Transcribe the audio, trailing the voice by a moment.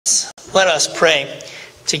Let us pray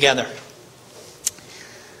together.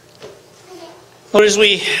 Lord, as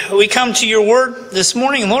we come to your word this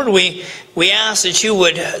morning, Lord, we ask that you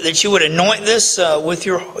would anoint this with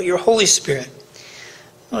your Holy Spirit.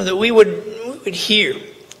 Lord, that we would hear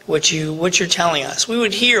what you're telling us. We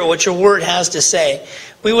would hear what your word has to say.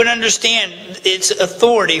 We would understand its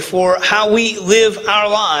authority for how we live our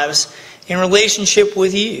lives in relationship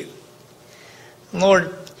with you.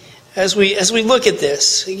 Lord, as we look at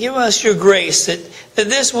this, give us your grace that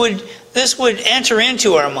this would enter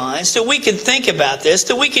into our minds, that we could think about this,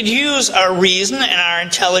 that we could use our reason and our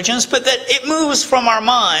intelligence, but that it moves from our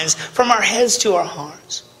minds, from our heads to our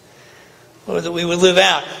hearts. Lord, that we would live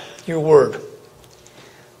out your word.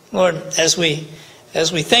 Lord, as we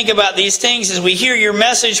think about these things, as we hear your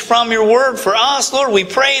message from your word for us, Lord, we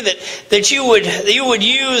pray that you would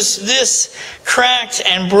use this cracked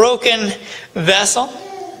and broken vessel,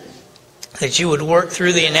 that you would work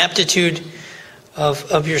through the ineptitude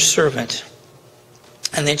of your servant,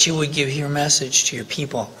 and that you would give your message to your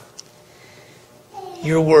people,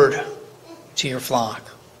 your word to your flock.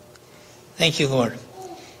 Thank you, Lord.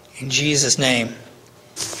 In Jesus' name,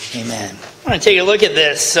 amen. I want to take a look at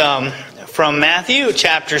this from Matthew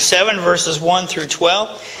chapter 7, verses 1 through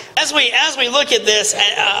 12. As we look at this,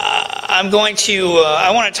 I want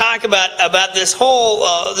to talk about this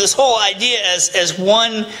whole idea as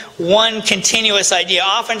one continuous idea.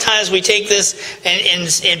 Oftentimes we take this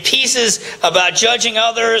in pieces about judging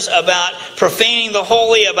others, about profaning the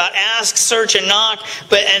holy, about ask, search, and knock.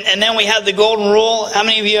 And then we have the golden rule. How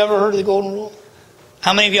many of you ever heard of the golden rule?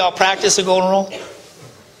 How many of y'all practice the golden rule?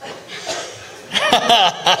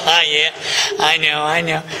 Yeah, I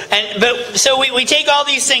know. So we take all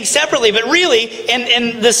these things separately, but really,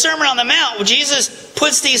 in the Sermon on the Mount, Jesus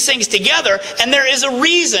puts these things together, and there is a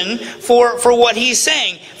reason for what he's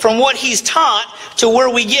saying, from what he's taught to where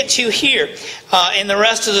we get to here in the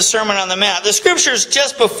rest of the Sermon on the Mount. The scriptures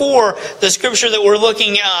just before the scripture that we're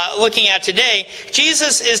looking at today,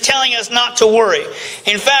 Jesus is telling us not to worry.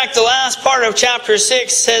 In fact, the last part of chapter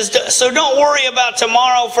 6 says, "So don't worry about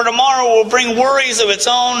tomorrow, for tomorrow will bring worries of its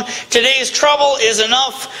own. Today's trouble is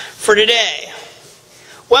enough for today."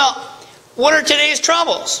 Well, what are today's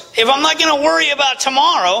troubles? If I'm not going to worry about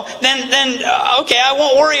tomorrow, then okay, I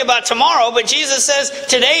won't worry about tomorrow, but Jesus says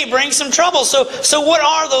today brings some trouble. So what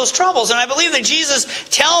are those troubles? And I believe that Jesus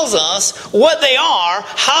tells us what they are,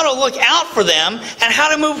 how to look out for them, and how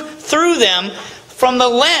to move through them from the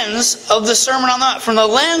lens of the Sermon on the Mount, from the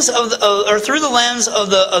lens through the lens of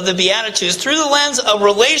the Beatitudes, through the lens of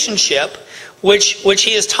relationship, which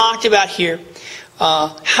he has talked about here.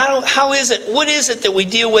 How is it? What is it that we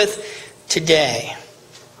deal with today?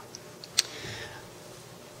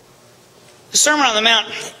 The Sermon on the Mount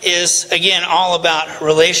is, again, all about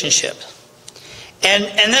relationship.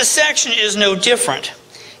 And this section is no different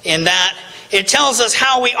in that it tells us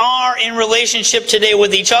how we are in relationship today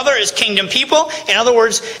with each other as kingdom people. In other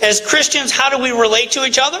words, as Christians, how do we relate to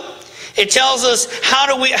each other? It tells us how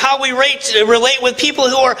we relate with people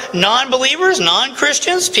who are non-believers,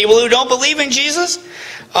 non-Christians, people who don't believe in Jesus.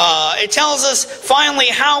 It tells us, finally,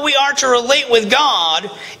 how we are to relate with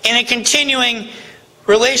God in a continuing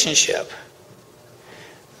relationship.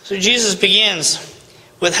 So Jesus begins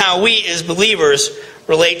with how we as believers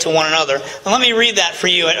relate to one another. And let me read that for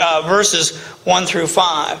you at verses 1 through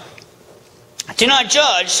 5. "Do not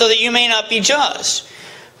judge so that you may not be judged.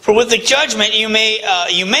 For with the judgment you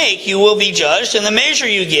make, you will be judged, and the measure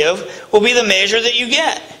you give will be the measure that you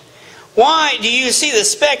get. Why do you see the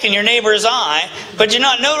speck in your neighbor's eye, but do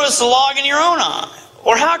not notice the log in your own eye?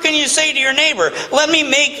 Or how can you say to your neighbor, let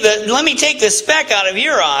me take the speck out of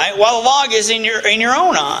your eye, while the log is in your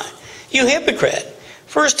own eye? You hypocrite!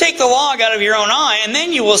 First take the log out of your own eye, and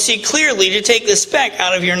then you will see clearly to take the speck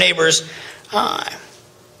out of your neighbor's eye."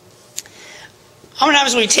 How many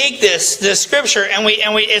times we take this scripture and we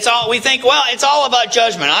think, well, it's all about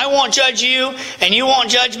judgment. I won't judge you, and you won't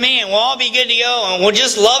judge me, and we'll all be good to go, and we'll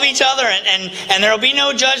just love each other, and there'll be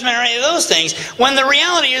no judgment or any of those things. When the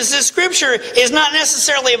reality is, this scripture is not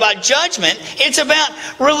necessarily about judgment; it's about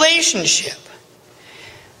relationship.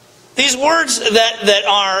 These words that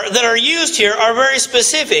are used here are very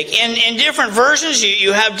specific. In different versions,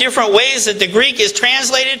 you have different ways that the Greek is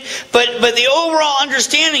translated, but the overall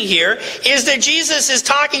understanding here is that Jesus is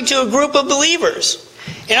talking to a group of believers.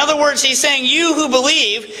 In other words, he's saying, you who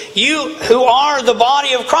believe, you who are the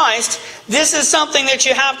body of Christ, this is something that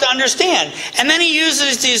you have to understand. And then he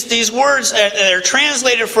uses these words that are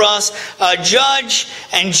translated for us, judge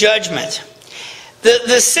and judgment.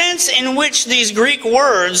 The sense in which these Greek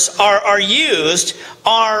words are used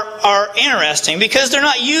are interesting because they're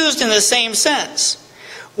not used in the same sense.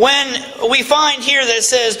 when we find here that it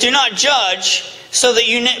says, do not judge so that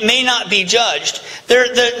you may not be judged.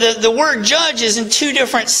 The word judge is in two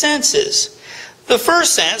different senses. The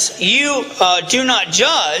first sense, you do not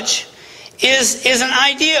judge, is an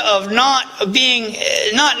idea of not being,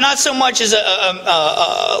 not so much as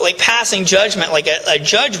like passing judgment like a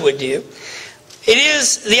judge would do. It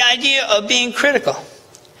is the idea of being critical,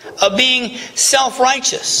 of being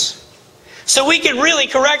self-righteous. So we could really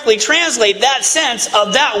correctly translate that sense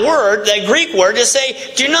of that word, that Greek word, to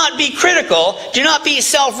say, do not be critical, do not be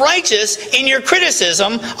self-righteous in your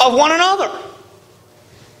criticism of one another.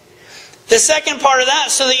 The second part of that,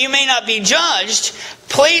 so that you may not be judged,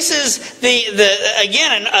 places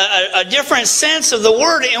again a different sense of the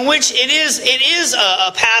word in which it is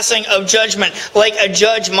a passing of judgment, like a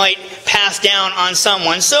judge might pass down on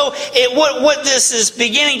someone. So what this is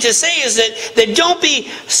beginning to say is that don't be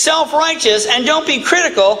self-righteous and don't be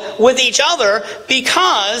critical with each other,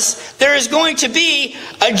 because there is going to be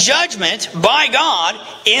a judgment by God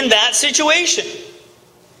in that situation.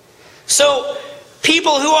 So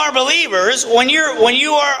people who are believers, when you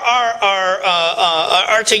are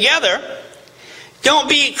together, don't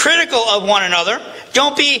be critical of one another.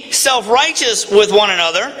 Don't be self-righteous with one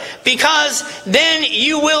another, because then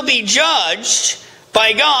you will be judged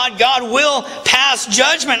by God. God will pass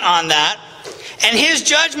judgment on that, and His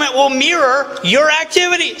judgment will mirror your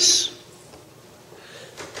activities.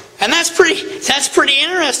 And that's pretty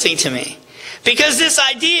interesting to me. Because this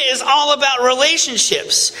idea is all about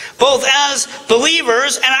relationships, both as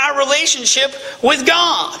believers and our relationship with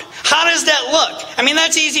God. How does that look? I mean,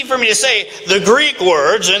 that's easy for me to say. The Greek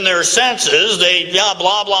words in their senses, they blah,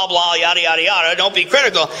 blah, blah, yada, yada, yada, don't be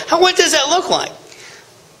critical. What does that look like?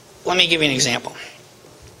 Let me give you an example.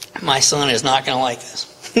 My son is not going to like this.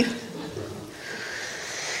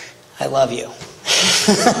 I love you.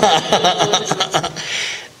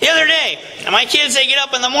 The other day, my kids, they get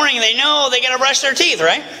up in the morning and they know they got to brush their teeth,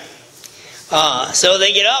 right? So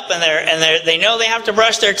they get up and they know they have to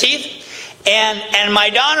brush their teeth. And my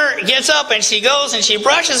daughter gets up and she goes and she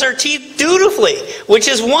brushes her teeth dutifully, which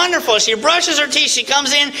is wonderful. She brushes her teeth, she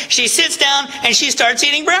comes in, she sits down, and she starts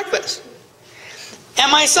eating breakfast.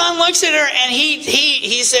 And my son looks at her and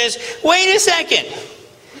he says, wait a second.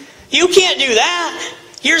 You can't do that.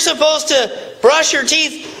 You're supposed to brush your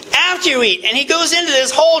teeth after you eat. And he goes into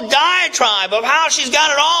this whole diatribe of how she's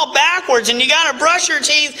got it all backwards, and you got to brush your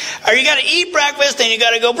teeth, or you got to eat breakfast, and you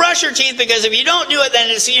got to go brush your teeth, because if you don't do it,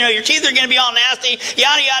 then it's, your teeth are going to be all nasty,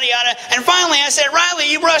 yada, yada, yada. And finally I said,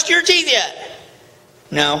 Riley, you brushed your teeth yet?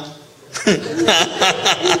 No.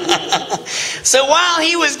 So while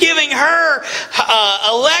he was giving her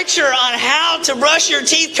a lecture on how to brush your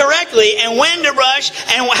teeth correctly, and when to brush,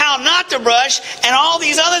 and how not to brush, and all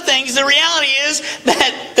these other things, the reality is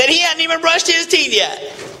that he hadn't even brushed his teeth yet.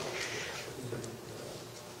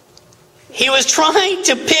 He was trying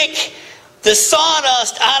to pick the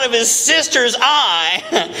sawdust out of his sister's eye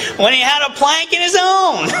when he had a plank in his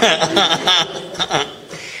own.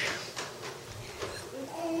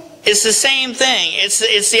 It's the same thing.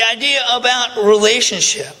 It's the idea about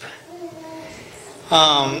relationship.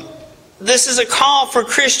 This is a call for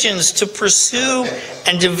Christians to pursue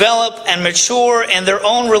and develop and mature in their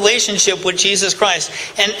own relationship with Jesus Christ.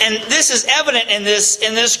 And this is evident in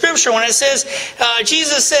this scripture when it says,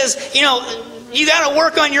 Jesus says, you got to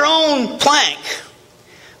work on your own plank.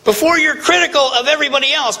 Before you're critical of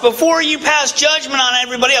everybody else, before you pass judgment on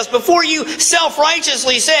everybody else, before you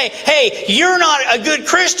self-righteously say, hey, you're not a good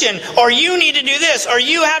Christian, or you need to do this, or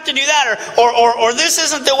you have to do that, or this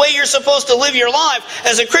isn't the way you're supposed to live your life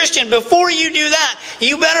as a Christian, before you do that,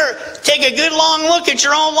 you better take a good long look at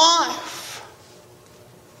your own life.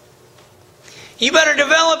 You better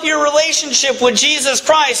develop your relationship with Jesus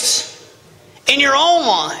Christ in your own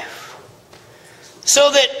life, so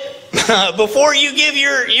that before you give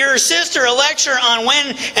your sister a lecture on when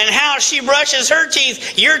and how she brushes her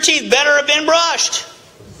teeth, your teeth better have been brushed.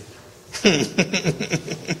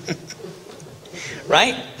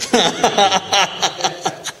 Right?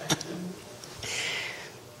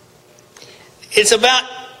 It's about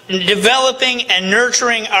developing and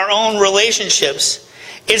nurturing our own relationships.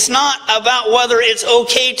 It's not about whether it's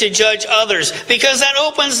okay to judge others, because that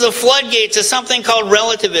opens the floodgate to something called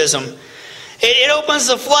relativism. It opens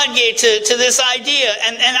the floodgate to this idea,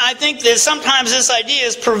 and I think that sometimes this idea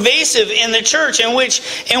is pervasive in the church, in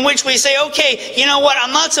which we say, okay, you know what,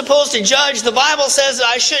 I'm not supposed to judge. The Bible says that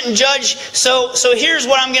I shouldn't judge, so here's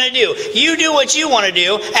what I'm going to do. You do what you want to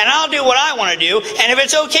do, and I'll do what I want to do, and if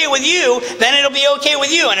it's okay with you, then it'll be okay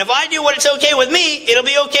with you. And if I do what it's okay with me, it'll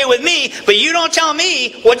be okay with me, but you don't tell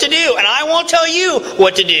me what to do, and I won't tell you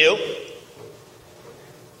what to do.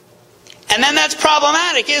 And then that's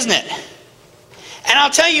problematic, isn't it? And I'll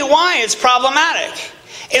tell you why it's problematic.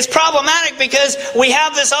 It's problematic because we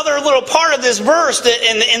have this other little part of this verse that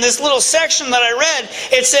in this little section that I read.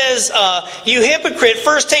 It says, you hypocrite,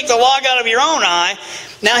 first take the log out of your own eye.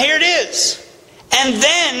 Now here it is. And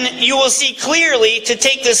then you will see clearly to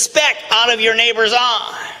take the speck out of your neighbor's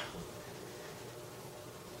eye.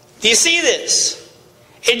 Do you see this?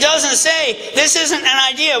 It doesn't say, this isn't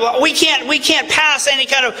an idea. We can't pass any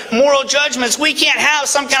kind of moral judgments. We can't have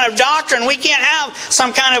some kind of doctrine. We can't have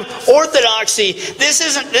some kind of orthodoxy. This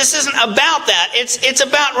isn't about that. It's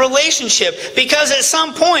about relationship. Because at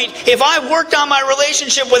some point, if I've worked on my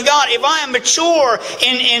relationship with God, if I am mature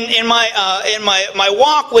in my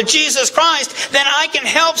walk with Jesus Christ, then I can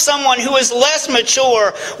help someone who is less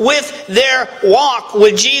mature with their walk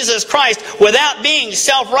with Jesus Christ without being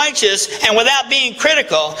self-righteous and without being critical.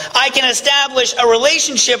 I can establish a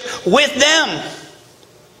relationship with them.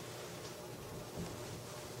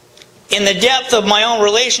 In the depth of my own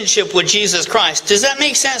relationship with Jesus Christ. Does that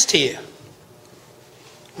make sense to you?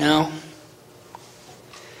 No?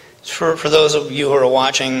 For those of you who are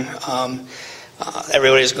watching,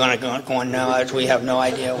 everybody's going to no, we have no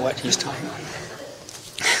idea what he's talking about.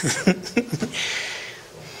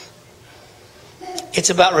 It's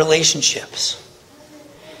about relationships.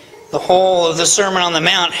 The whole of the Sermon on the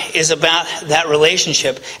Mount is about that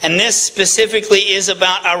relationship. And this specifically is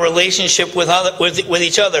about our relationship with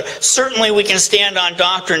each other. Certainly we can stand on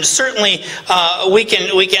doctrine. Certainly we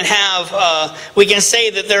can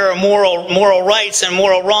say that there are moral rights and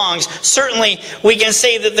moral wrongs. Certainly we can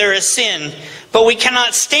say that there is sin. But we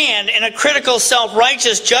cannot stand in a critical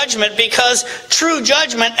self-righteous judgment, because true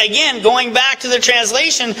judgment, again, going back to the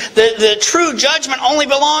translation, the true judgment only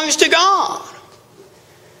belongs to God.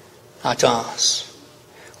 Not to us.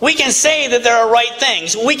 We can say that there are right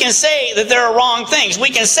things. We can say that there are wrong things. We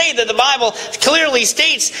can say that the Bible clearly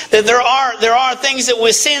states that there are things that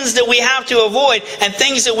with sins that we have to avoid and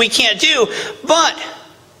things that we can't do. But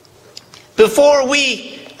before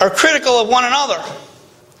we are critical of one another,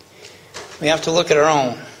 we have to look at our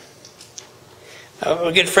own.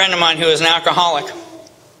 A good friend of mine who is an alcoholic.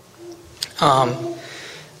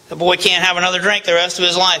 The boy can't have another drink the rest of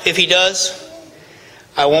his life. If he does,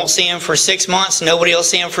 I won't see him for 6 months. Nobody will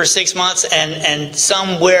see him for 6 months. And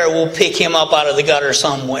somewhere we'll pick him up out of the gutter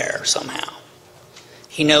somewhere, somehow.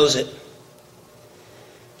 He knows it.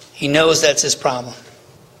 He knows that's his problem.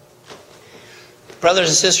 Brothers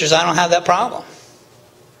and sisters, I don't have that problem.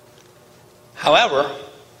 However,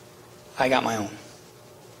 I got my own.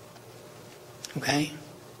 Okay?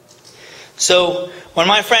 So when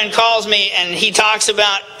my friend calls me and he talks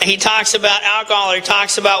about alcohol, or he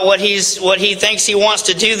talks about what he thinks he wants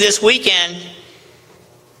to do this weekend,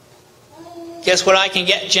 guess what I can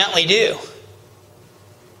gently do?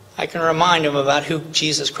 I can remind him about who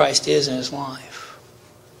Jesus Christ is in his life.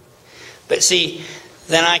 But see,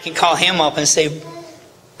 then I can call him up and say,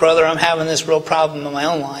 brother, I'm having this real problem in my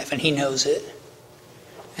own life, and he knows it.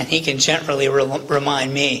 And he can gently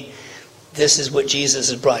remind me, this is what Jesus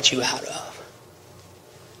has brought you out of.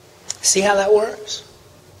 See how that works?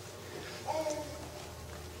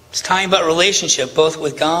 It's talking about relationship, both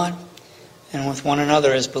with God and with one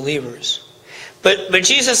another as believers. But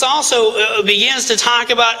Jesus also begins to talk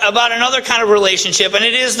about another kind of relationship, and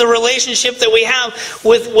it is the relationship that we have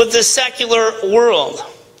with the secular world.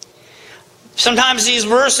 Sometimes these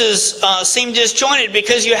verses seem disjointed,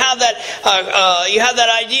 because you have that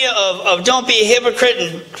idea of don't be a hypocrite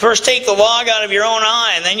and first take the log out of your own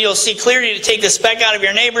eye, and then you'll see clearly to take the speck out of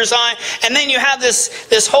your neighbor's eye. And then you have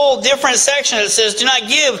this whole different section that says, do not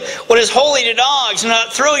give what is holy to dogs, do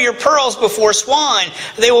not throw your pearls before swine.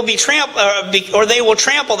 They will they will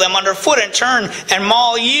trample them underfoot and turn and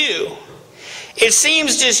maul you. It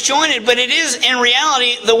seems disjointed, but it is in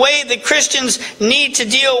reality the way that Christians need to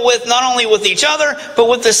deal with not only with each other, but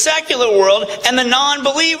with the secular world and the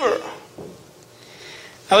non-believer.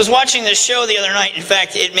 I was watching this show the other night. In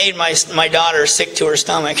fact, it made my daughter sick to her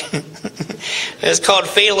stomach. It's called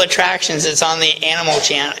Fatal Attractions. It's on the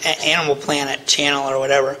Animal Planet channel or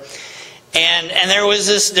whatever. And there was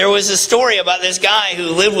a story about this guy who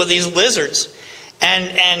lived with these lizards.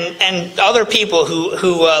 And other people who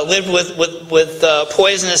lived with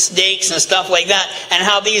poisonous snakes and stuff like that, and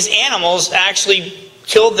how these animals actually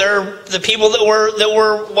killed the people that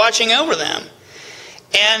were watching over them.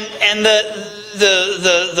 And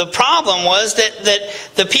the problem was that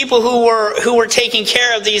the people who were taking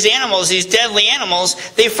care of these animals, these deadly animals,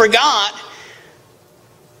 they forgot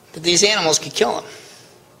that these animals could kill them,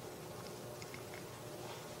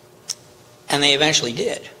 and they eventually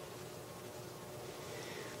did.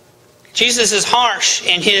 Jesus is harsh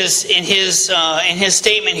in his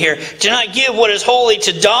statement here. Do not give what is holy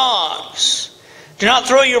to dogs. Do not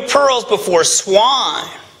throw your pearls before swine,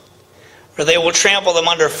 or they will trample them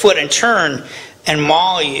underfoot and turn and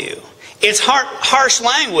maul you. It's harsh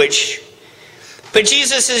language, but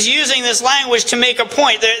Jesus is using this language to make a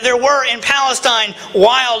point. There were in Palestine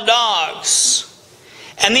wild dogs.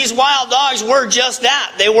 And these wild dogs were just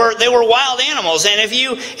that. They were wild animals. And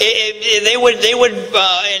they would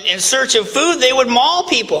in search of food, they would maul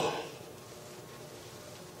people.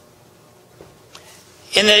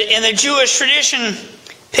 In the Jewish tradition,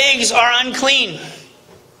 pigs are unclean.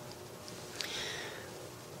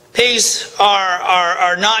 Pigs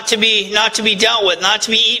are not to be dealt with, not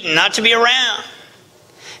to be eaten, not to be around.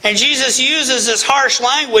 And Jesus uses this harsh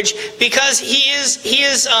language because he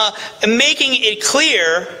is making it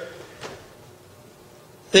clear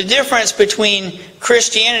the difference between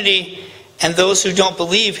Christianity and those who don't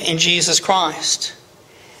believe in Jesus Christ,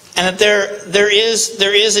 and that there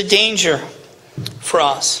is a danger for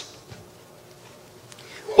us.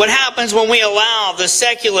 What happens when we allow the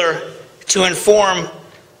secular to inform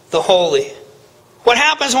the holy? What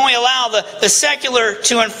happens when we allow the secular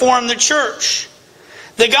to inform the church?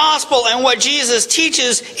 The gospel and what Jesus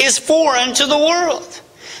teaches is foreign to the world.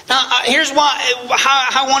 Now, here's how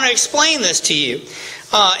I want to explain this to you.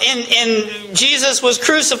 Jesus was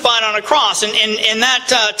crucified on a cross. And in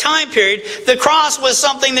that time period, the cross was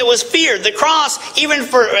something that was feared. The cross,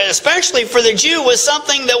 especially for the Jew, was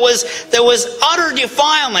something that was utter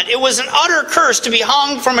defilement. It was an utter curse to be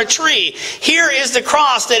hung from a tree. Here is the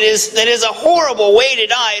cross that is a horrible way to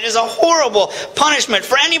die. It is a horrible punishment.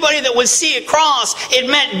 For anybody that would see a cross, it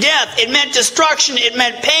meant death. It meant destruction. It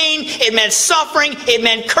meant pain. It meant suffering. It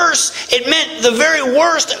meant curse. It meant the very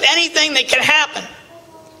worst of anything that could happen.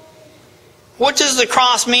 What does the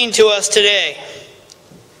cross mean to us today?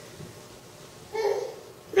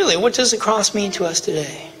 Really, what does the cross mean to us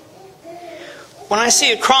today? When I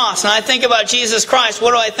see a cross and I think about Jesus Christ,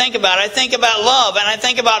 what do I think about? I think about love, and I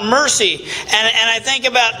think about mercy, and I think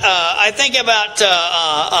about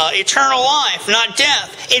eternal life, not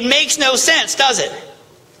death. It makes no sense, does it?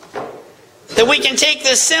 That we can take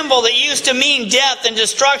this symbol that used to mean death and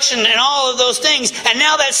destruction and all of those things, and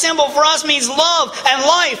now that symbol for us means love and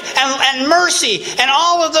life and mercy and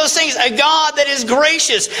all of those things. A God that is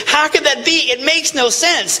gracious. How could that be? It makes no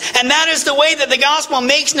sense. And that is the way that the gospel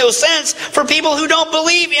makes no sense for people who don't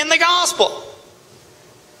believe in the gospel.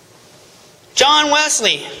 John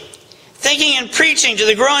Wesley, thinking and preaching to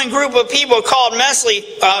the growing group of people called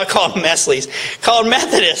Methodists.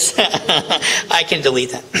 I can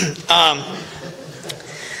delete that.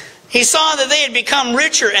 He saw that they had become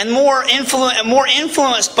richer and more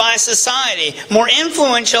influenced by society, more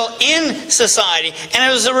influential in society. And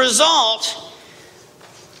as a result,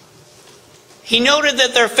 he noted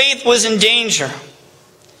that their faith was in danger.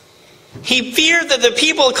 He feared that the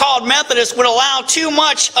people called Methodists would allow too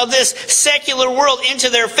much of this secular world into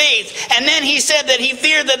their faith. And then he said that he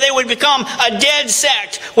feared that they would become a dead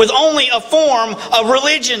sect with only a form of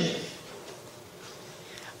religion.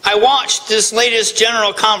 I watched this latest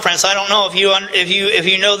general conference. I don't know if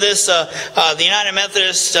you know this. The United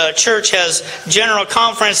Methodist Church has general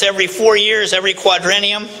conference every 4 years, every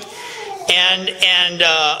quadrennium. And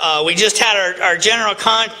we just had our general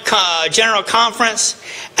conference,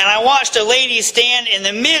 and I watched a lady stand in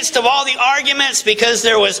the midst of all the arguments because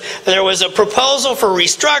there was a proposal for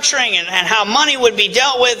restructuring and how money would be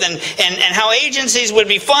dealt with and how agencies would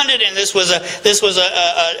be funded, and this was an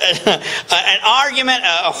argument,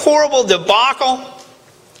 a horrible debacle.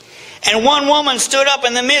 And one woman stood up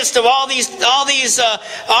in the midst of all these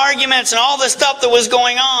arguments and all the stuff that was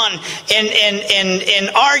going on in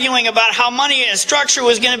arguing about how money and structure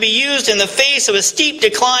was going to be used in the face of a steep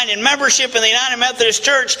decline in membership in the United Methodist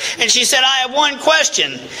Church. And she said, "I have one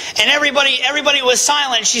question." And everybody was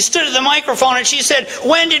silent. She stood at the microphone and she said,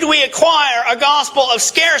 "When did we acquire a gospel of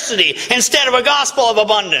scarcity instead of a gospel of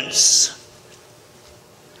abundance?"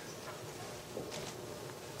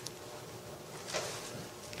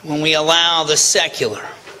 When we allow the secular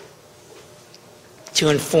to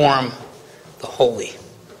inform the holy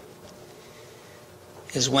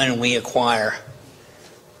is when we acquire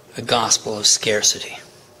a gospel of scarcity.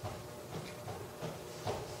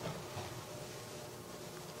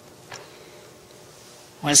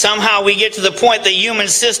 When somehow we get to the point that human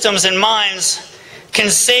systems and minds can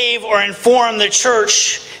save or inform the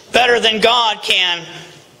church better than God can,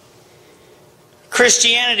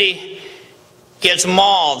 Christianity gets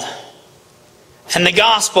mauled, and the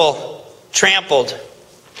gospel trampled.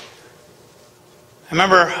 I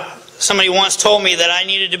remember somebody once told me that I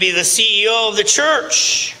needed to be the CEO of the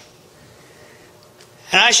church.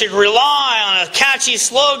 And I should rely on a catchy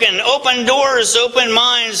slogan, open doors, open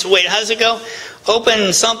minds. Wait, how does it go?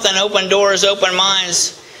 Open something, open doors, open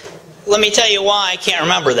minds. Let me tell you why I can't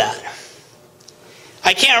remember that.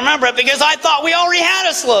 I can't remember it because I thought we already had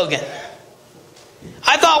a slogan.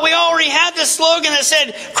 I thought we already had this slogan that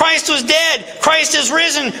said, Christ was dead, Christ is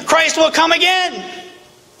risen, Christ will come again.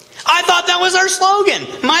 I thought that was our slogan.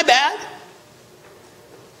 My bad.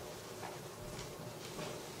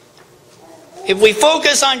 If we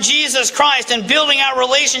focus on Jesus Christ and building our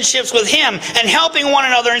relationships with Him and helping one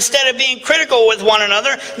another instead of being critical with one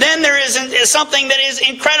another, then there is something that is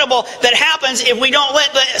incredible that happens if we don't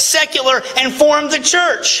let the secular inform the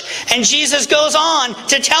church. And Jesus goes on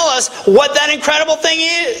to tell us what that incredible thing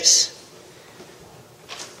is.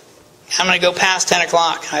 I'm going to go past 10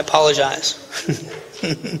 o'clock. I apologize.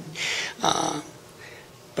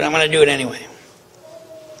 But I'm going to do it anyway.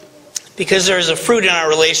 Because there is a fruit in our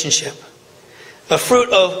relationship. A fruit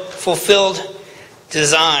of fulfilled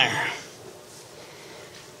desire.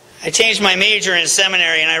 I changed my major in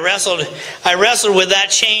seminary, and I wrestled with that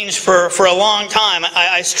change for a long time.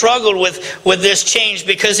 I struggled with this change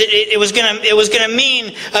because it was going to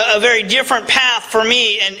mean a very different path for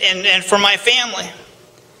me and for my family.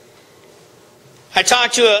 I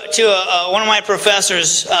talked to one of my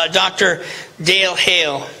professors, Dr. Dale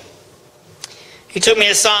Hale. He took me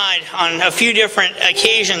aside on a few different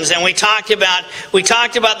occasions, and we talked about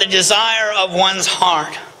the desire of one's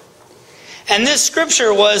heart. And this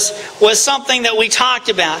scripture was something that we talked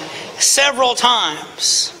about several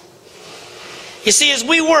times. You see, as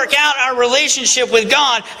we work out our relationship with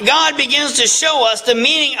God, God begins to show us the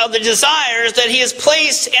meaning of the desires that He has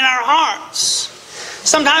placed in our hearts.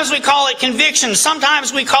 Sometimes we call it conviction.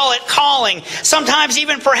 Sometimes we call it calling. Sometimes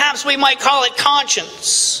even perhaps we might call it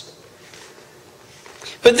conscience.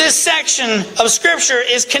 But this section of Scripture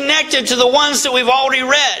is connected to the ones that we've already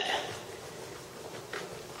read.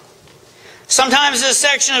 Sometimes this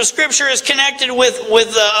section of Scripture is connected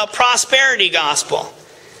with a prosperity gospel.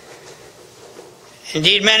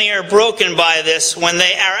 Indeed, many are broken by this when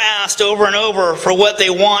they are asked over and over for what they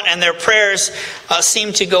want, and their prayers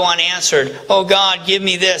seem to go unanswered. Oh God, give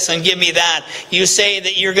me this and give me that. You say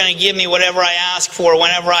that you're going to give me whatever I ask for.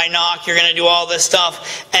 Whenever I knock, you're going to do all this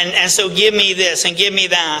stuff. And so give me this and give me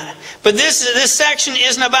that. But this section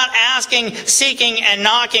isn't about asking, seeking, and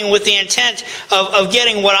knocking with the intent of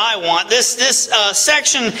getting what I want. This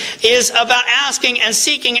section is about asking and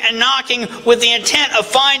seeking and knocking with the intent of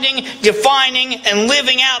finding, defining, and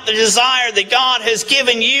living out the desire that God has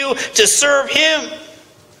given you to serve Him.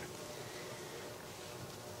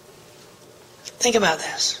 Think about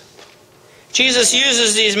this. Jesus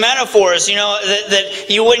uses these metaphors, that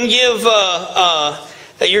you wouldn't give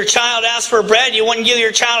your child asks for bread, you wouldn't give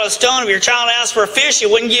your child a stone. If your child asks for a fish, you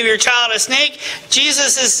wouldn't give your child a snake.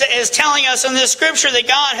 Jesus is telling us in this scripture that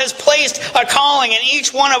God has placed a calling in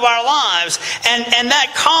each one of our lives. And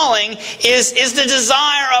that calling is the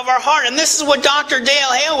desire of our heart. And this is what Dr.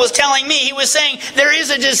 Dale Hale was telling me. He was saying, there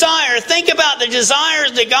is a desire. Think about the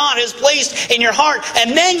desires that God has placed in your heart.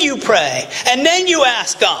 And then you pray. And then you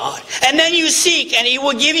ask God. And then you seek, and He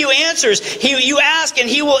will give you answers. You ask, and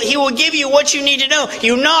He will give you what you need to know.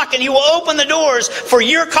 You knock, and He will open the doors for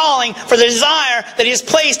your calling, for the desire that He has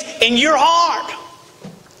placed in your heart.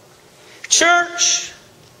 Church,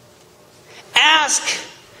 ask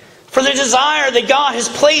for the desire that God has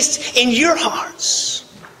placed in your hearts.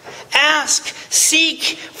 Ask, seek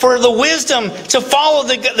for the wisdom to follow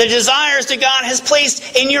the desires that God has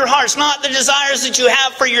placed in your hearts. Not the desires that you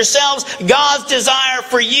have for yourselves, God's desire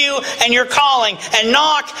for you and your calling. And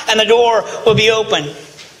knock, and the door will be open.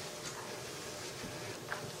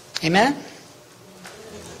 Amen?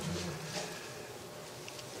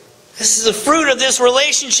 This is the fruit of this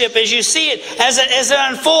relationship as you see it, as it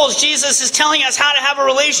unfolds. Jesus is telling us how to have a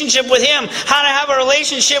relationship with Him, how to have a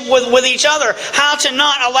relationship with each other, how to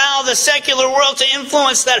not allow the secular world to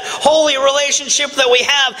influence that holy relationship that we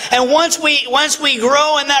have. And once we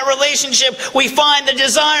grow in that relationship, we find the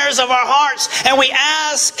desires of our hearts, and we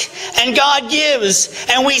ask, and God gives,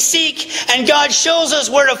 and we seek, and God shows us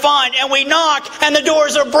where to find, and we knock, and the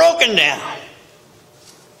doors are broken down.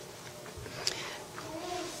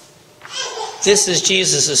 This is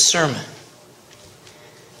Jesus' sermon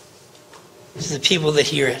to the people that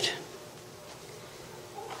hear it.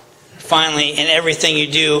 Finally, in everything you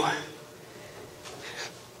do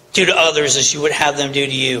to others as you would have them do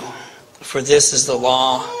to you. For this is the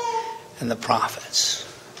law and the prophets.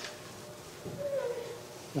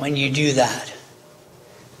 When you do that,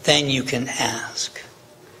 then you can ask.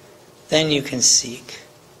 Then you can seek.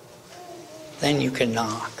 Then you can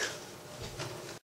knock.